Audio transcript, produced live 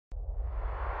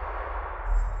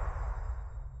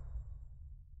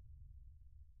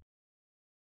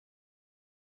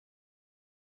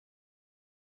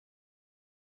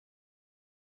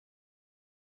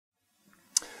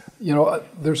You know,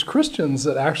 there's Christians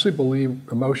that actually believe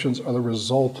emotions are the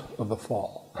result of the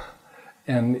fall.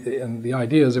 And the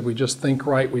idea is if we just think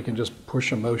right, we can just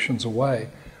push emotions away.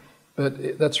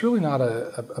 But that's really not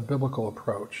a biblical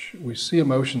approach. We see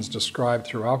emotions described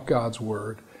throughout God's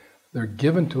Word. They're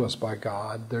given to us by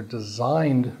God. They're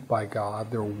designed by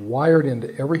God. They're wired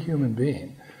into every human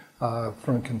being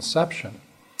from conception.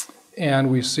 And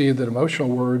we see that emotional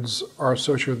words are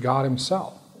associated with God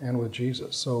Himself and with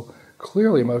Jesus. So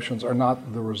clearly emotions are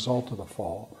not the result of the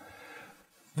fall.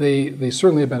 They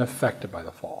certainly have been affected by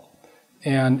the fall.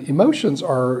 And emotions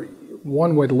are,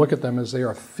 one way to look at them is they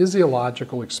are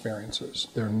physiological experiences.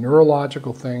 They're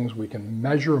neurological things. We can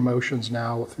measure emotions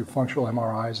now through functional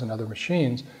MRIs and other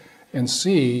machines and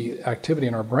see activity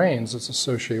in our brains that's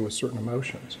associated with certain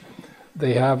emotions.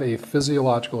 They have a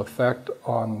physiological effect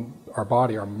on our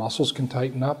body. Our muscles can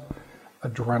tighten up,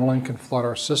 adrenaline can flood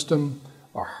our system,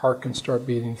 our heart can start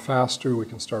beating faster, we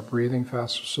can start breathing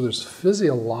faster. So there's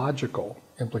physiological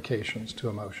implications to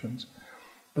emotions.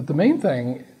 But the main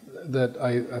thing that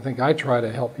I think I try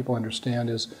to help people understand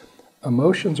is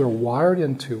emotions are wired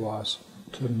into us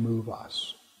to move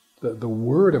us. The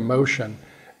word emotion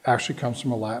actually comes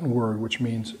from a Latin word which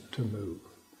means to move.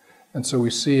 And so we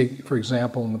see, for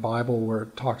example, in the Bible where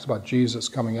it talks about Jesus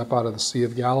coming up out of the Sea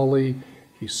of Galilee.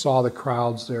 He saw the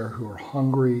crowds there who were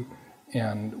hungry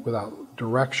and without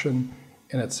direction,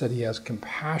 and it said he has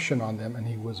compassion on them and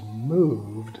he was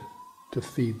moved to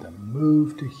feed them,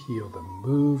 moved to heal them,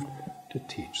 moved to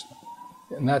teach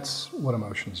them. And that's what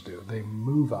emotions do. They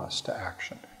move us to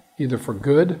action, either for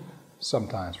good,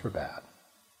 sometimes for bad.